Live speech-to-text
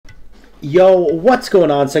Yo, what's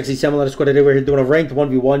going on, Sexy Salmon? Today we're here doing a ranked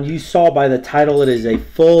 1v1. You saw by the title it is a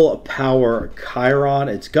full power CHIRON.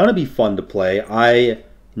 It's going to be fun to play. I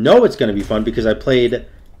know it's going to be fun because I played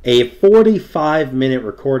a 45-minute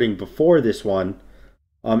recording before this one.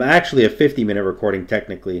 Actually a 50-minute recording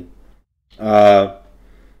technically. Before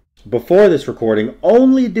this recording,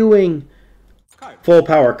 only doing full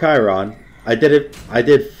power CHIRON. I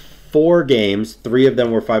did 4 games. 3 of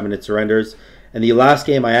them were 5-minute surrenders. And the last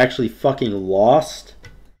game I actually fucking lost.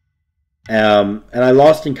 And I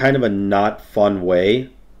lost in kind of a not fun way.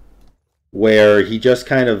 Where he just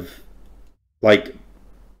kind of, like,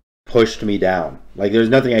 pushed me down. Like, there's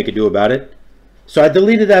nothing I could do about it. So I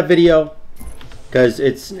deleted that video. Because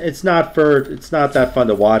it's not that fun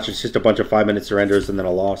to watch. It's just a bunch of 5-minute surrenders and then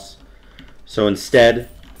a loss. So instead,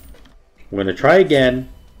 we're going to try again.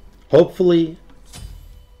 Hopefully,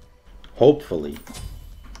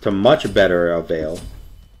 to much better avail.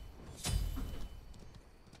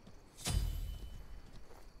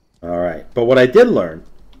 Alright, but what I did learn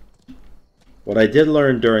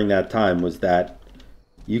during that time was that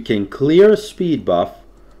you can clear speed buff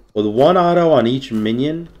with 1 auto on each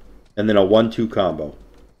minion and then a 1-2 combo.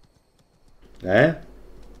 We're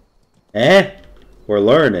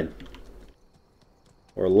learning.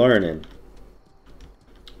 We're learning.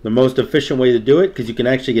 The most efficient way to do it, because you can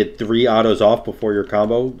actually get 3 autos off before your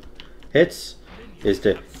combo hits, is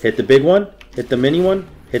to hit the big one, hit the mini one,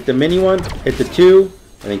 hit the mini one, hit the 2,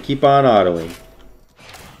 and then keep on autoing.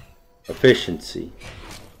 Efficiency.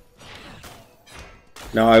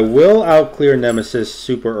 Now I will outclear Nemesis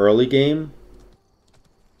super early game,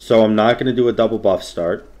 so I'm not going to do a double buff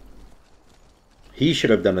start. He should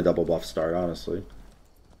have done a double buff start, honestly.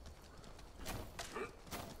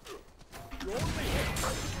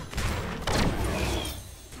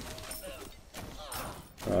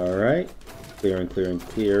 Alright,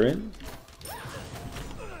 clearing.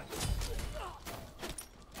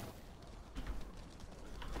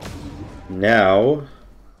 Now,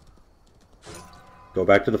 go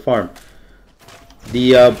back to the farm.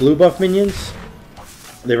 The blue buff minions,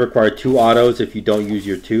 they require 2 autos if you don't use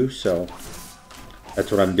your 2, so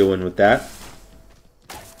that's what I'm doing with that.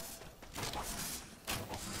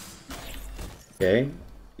 Okay,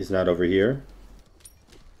 he's not over here.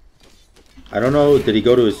 I don't know, did he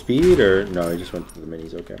go to his speed or no, he just went to the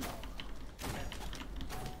minis, okay.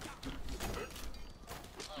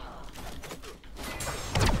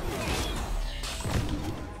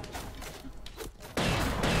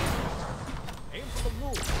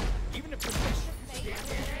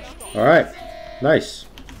 Alright, nice.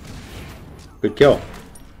 Good kill.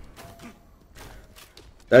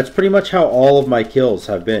 That's pretty much how all of my kills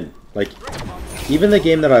have been. Like, even the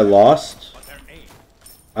game that I lost,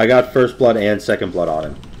 I got first blood and second blood on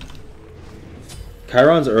him.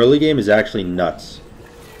 CHIRON's early game is actually nuts.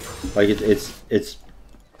 Like, it's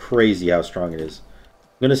crazy how strong it is.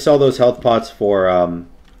 I'm going to sell those health pots for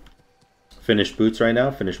finished boots right now.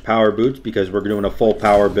 Finished power boots, because we're doing a full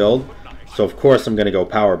power build. So, of course, I'm going to go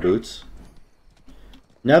power boots.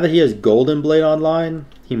 Now that he has Golden Blade online,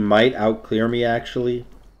 he might outclear me, actually.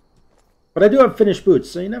 But I do have finished boots,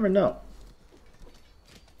 so you never know.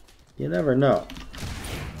 You never know.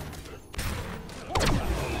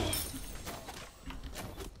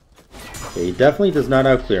 Okay, he definitely does not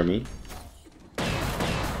outclear me.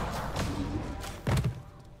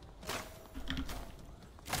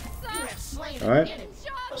 Alright.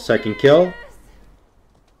 Second kill.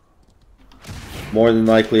 More than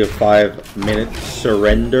likely a 5-minute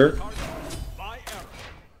surrender.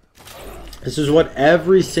 This is what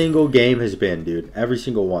every single game has been, dude. Every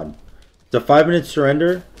single one. It's a 5-minute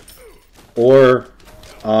surrender or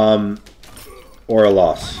a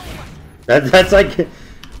loss. That's like,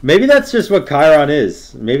 maybe that's just what CHIRON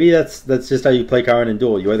is. Maybe that's just how you play CHIRON in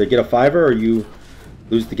Duel. You either get a 5er or you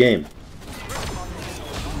lose the game.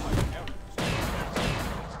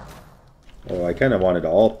 Oh, I kind of wanted to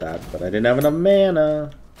ult that, but I didn't have enough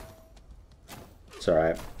mana. It's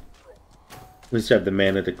alright. We just have the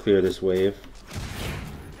mana to clear this wave.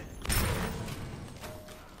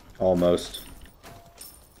 Almost.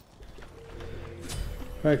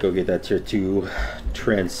 Alright, go get that tier 2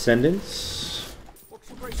 Transcendence.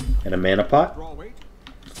 And a mana pot.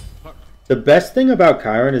 The best thing about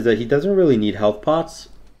CHIRON is that he doesn't really need health pots.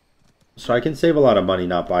 So I can save a lot of money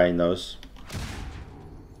not buying those.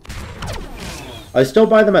 I still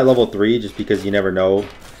buy them at level 3 just because you never know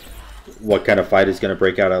what kind of fight is going to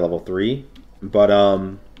break out at level 3. But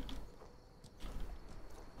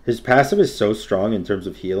his passive is so strong in terms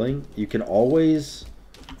of healing, you can always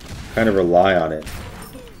kind of rely on it.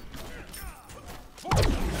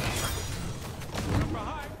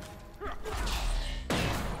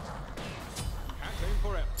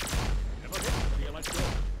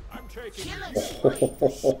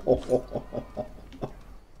 That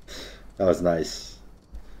was nice.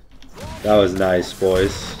 That was nice,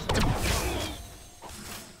 boys.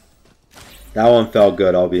 That one felt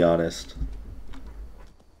good, I'll be honest.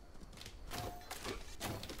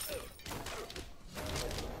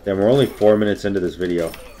 Damn, we're only 4 minutes into this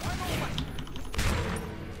video.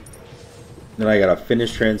 Then I gotta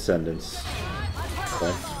finish Transcendence.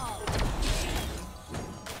 Okay.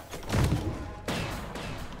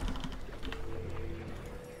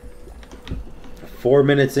 4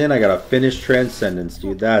 minutes in, I gotta finish Transcendence,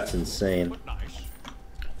 dude. That's insane. I'm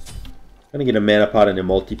gonna get a mana pot and a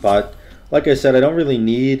multi-pot. Like I said, I don't really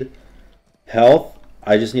need health.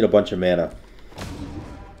 I just need a bunch of mana.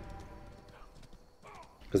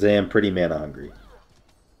 Because I am pretty mana hungry.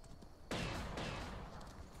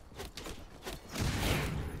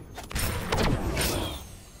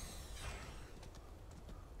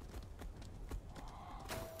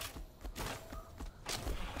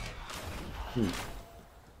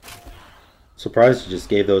 Surprised you just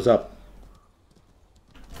gave those up.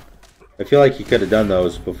 I feel like he could have done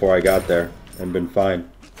those before I got there and been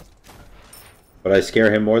fine. But I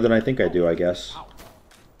scare him more than I think I do, I guess.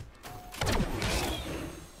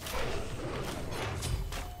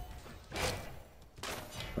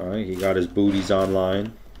 Alright, he got his booties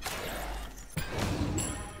online.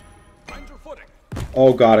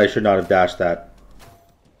 Oh god, I should not have dashed that.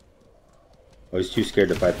 I was too scared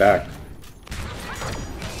to fight back.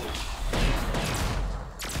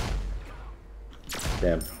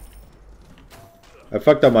 Damn. I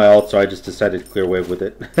fucked up my ult, so I just decided to clear wave with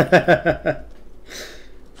it.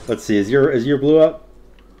 Let's see, is your blue up?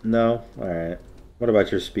 No? Alright. What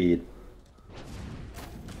about your speed?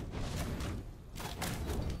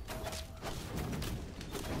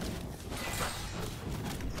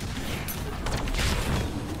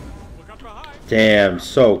 Damn,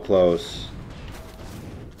 so close.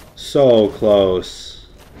 So close.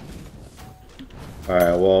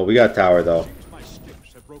 Alright, well, we got tower though.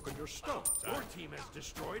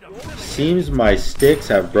 Seems my sticks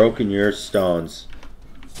have broken your stones.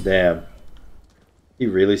 Damn. He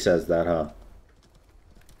really says that, huh?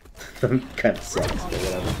 Kind of sucks, but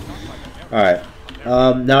whatever. Alright.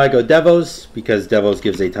 Now I go Devos, because Devos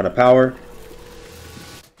gives a ton of power.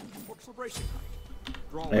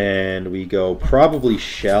 And we go probably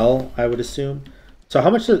Shell, I would assume. So how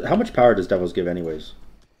much power does Devos give anyways?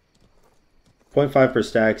 0.5 per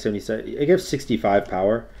stack, 77. It gives 65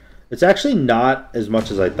 power. It's actually not as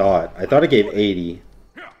much as I thought. I thought it gave 80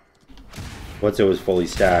 once it was fully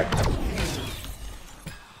stacked.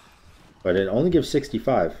 But it only gives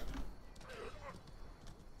 65.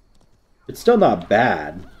 It's still not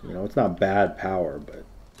bad. You know, it's not bad power, but...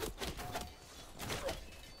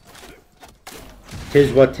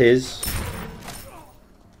 Tis what tis.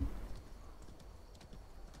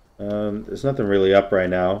 There's nothing really up right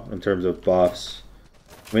now in terms of buffs.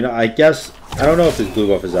 I mean, I guess... I don't know if his blue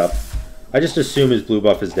buff is up. I just assume his blue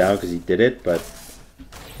buff is down because he did it, but...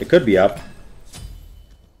 It could be up.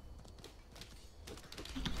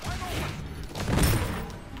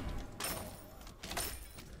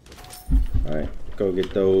 Alright, go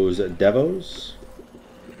get those Devos.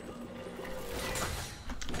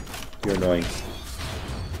 You're annoying.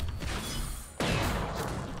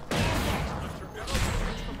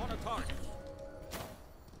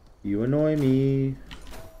 You annoy me.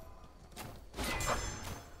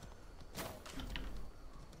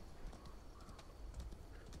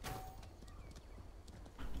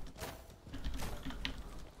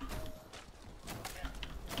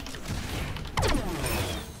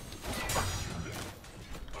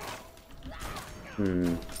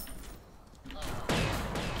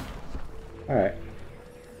 All right.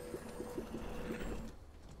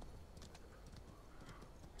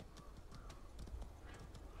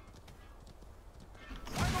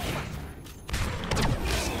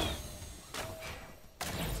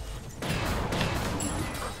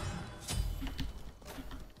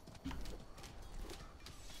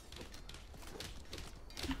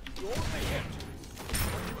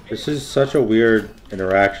 This is such a weird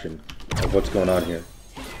interaction of what's going on here.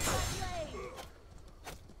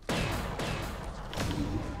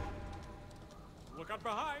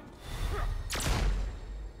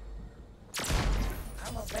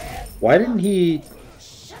 Why didn't he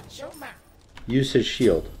use his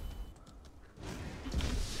shield?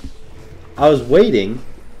 I was waiting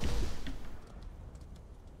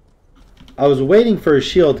for his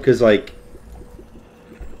shield because, like,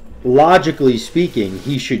 logically speaking,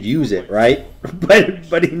 he should use it, right?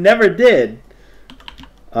 but he never did.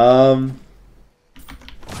 Huh.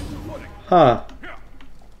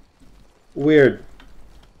 Weird.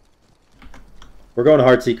 We're going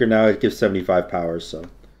Heartseeker now. It gives 75 powers, so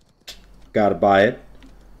gotta buy it.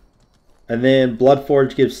 And then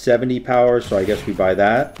Bloodforge gives 70 powers, so I guess we buy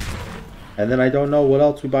that. And then I don't know what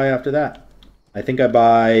else we buy after that. I think I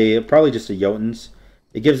buy probably just a Jotuns.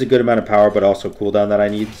 It gives a good amount of power, but also cooldown that I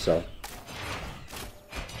need, so.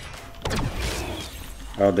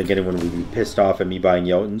 I don't think anyone would be pissed off at me buying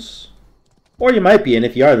Jotuns. Or you might be, and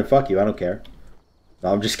if you are, then fuck you. I don't care.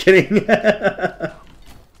 No, I'm just kidding.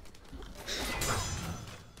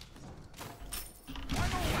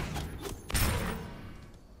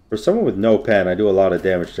 For someone with no pen, I do a lot of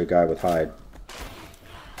damage to a guy with hide.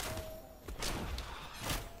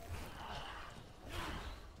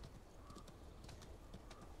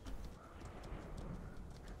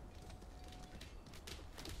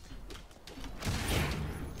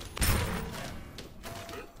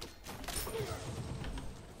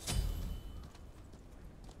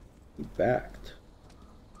 He backed.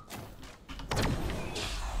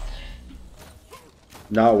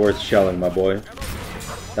 Not worth shelling, my boy.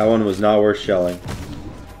 That one was not worth shelling.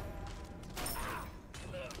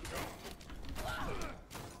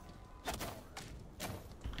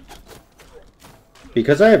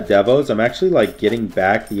 Because I have Devos, I'm actually like getting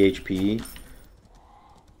back the HP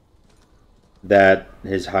that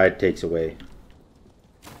his hide takes away.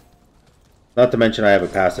 Not to mention I have a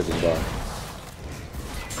passive as well.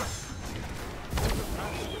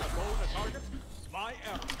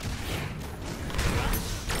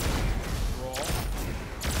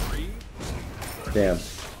 Damn.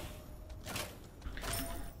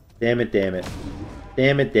 Damn it, damn it.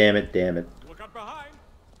 Damn it, damn it, damn it.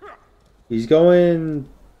 He's going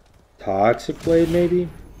Toxic Blade, maybe?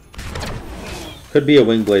 Could be a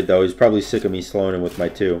Wing Blade, though. He's probably sick of me slowing him with my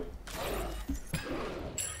 2.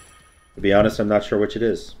 To be honest, I'm not sure which it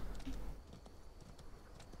is.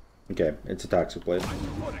 Okay, it's a Toxic Blade.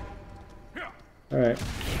 Alright.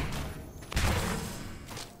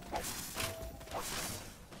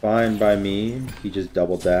 Fine by me. He just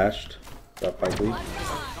double dashed. Not by me.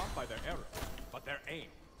 Not by their error, but their aim.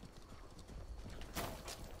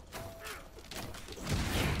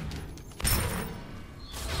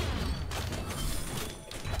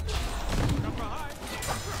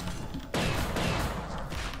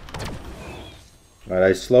 Alright,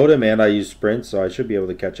 I slowed him and I used sprint, so I should be able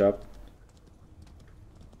to catch up.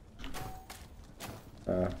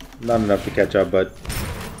 Not enough to catch up, but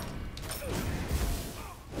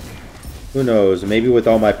who knows? Maybe with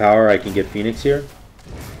all my power I can get Phoenix here.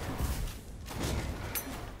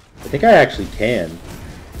 I think I actually can.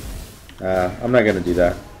 I'm not going to do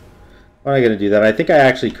that. I'm not going to do that. I think I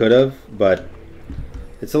actually could have, but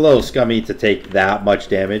it's a little scummy to take that much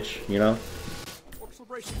damage, you know?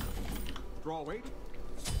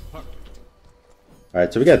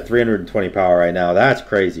 Alright, so we got 320 power right now. That's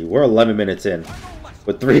crazy. We're 11 minutes in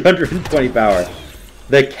with 320 power.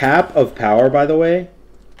 The cap of power, by the way,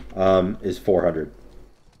 is 400.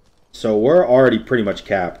 So we're already pretty much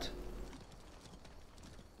capped.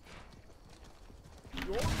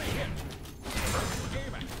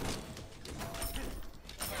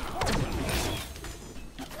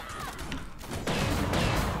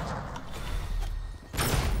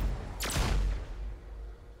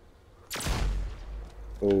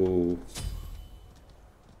 Oh.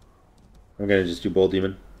 I'm gonna just do Bull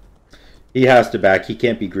Demon. He has to back. He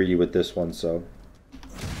can't be greedy with this one, so.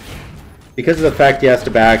 Because of the fact he has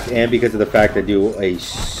to back, and because of the fact I do a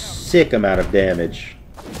sick amount of damage.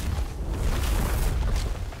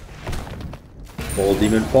 Bull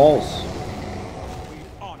Demon falls.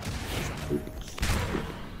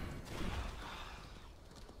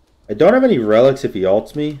 I don't have any relics if he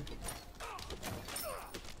ults me.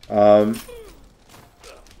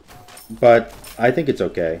 But I think it's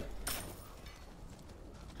okay.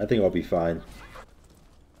 I think I'll be fine.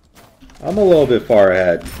 I'm a little bit far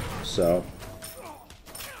ahead, so.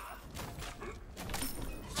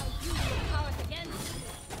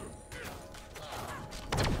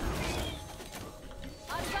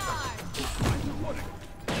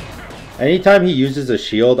 Anytime he uses a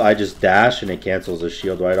shield, I just dash and it cancels his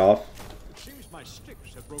shield right off.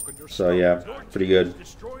 So yeah, pretty good.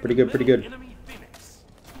 Pretty good, pretty good.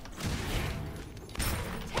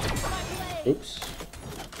 Oops.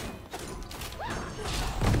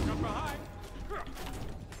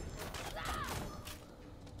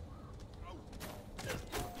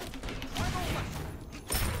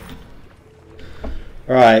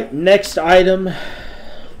 Alright, next item.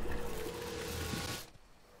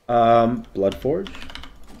 Bloodforge.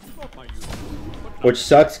 Which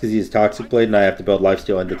sucks because he's Toxic Blade and I have to build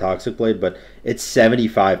Lifesteal into Toxic Blade, but it's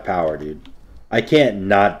 75 power, dude. I can't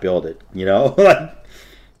not build it, you know?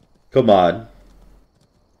 Come on.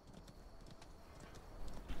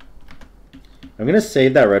 I'm going to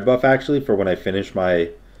save that red buff actually for when I finish my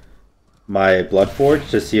Blood Forge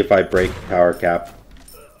to see if I break the power cap.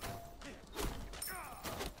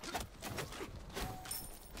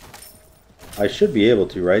 I should be able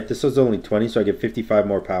to, right? This was only 20, so I get 55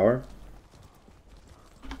 more power.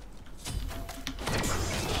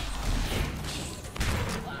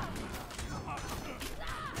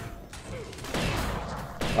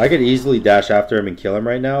 I could easily dash after him and kill him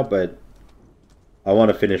right now, but I want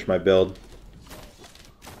to finish my build.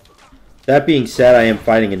 That being said, I am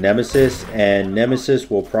fighting a Nemesis, and Nemesis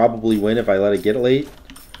will probably win if I let it get late.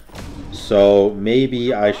 So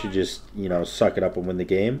maybe I should just, you know, suck it up and win the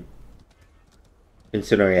game.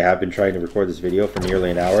 Considering I have been trying to record this video for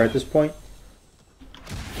nearly an hour at this point.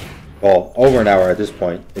 Well, over an hour at this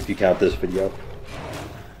point, if you count this video.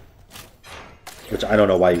 Which I don't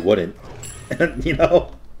know why you wouldn't. You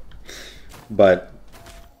know? But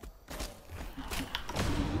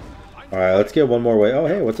alright, let's get one more way. Oh,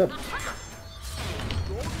 hey, what's up?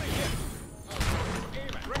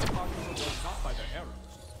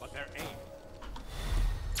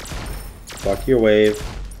 Fuck your wave.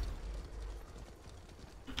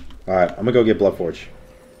 Alright, I'm gonna go get Blood Forge.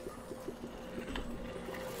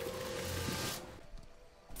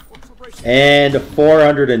 And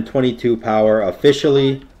 422 power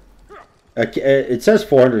officially. It says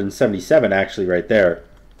 477 actually right there.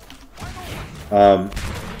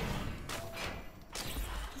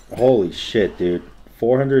 Holy shit, dude.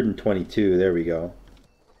 422, there we go.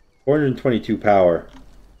 422 power.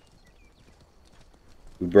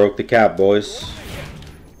 We broke the cap, boys.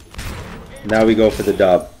 Now we go for the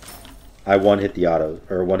dub. I one-hit the auto,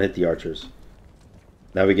 or one-hit the archers.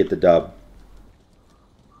 Now we get the dub.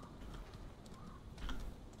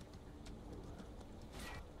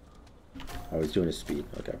 Oh, he's doing his speed.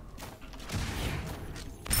 Okay.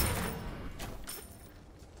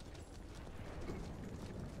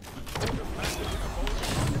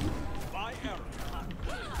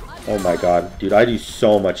 Oh my god. Dude, I do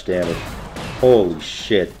so much damage. Holy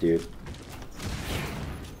shit, dude.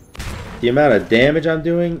 The amount of damage I'm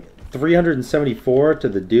doing, 374 to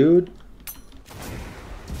the dude.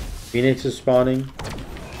 Phoenix is spawning.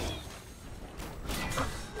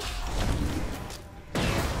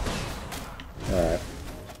 Alright.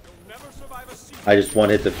 I just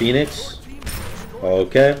one-hit the Phoenix.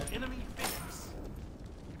 Okay.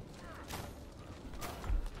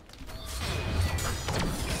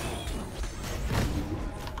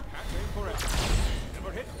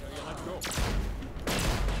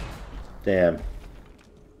 Damn.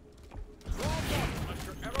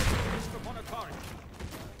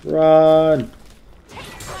 Run!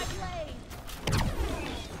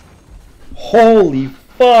 Holy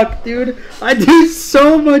fuck, dude! I do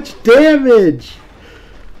so much damage!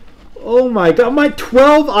 Oh my god, my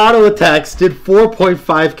 12 auto attacks did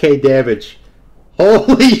 4.5k damage.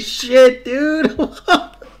 Holy shit, dude!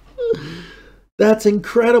 That's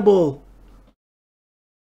incredible!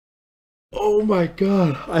 Oh my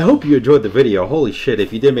god. I hope you enjoyed the video. Holy shit.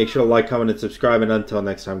 If you did, make sure to like, comment, and subscribe. And until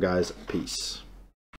next time, guys, peace.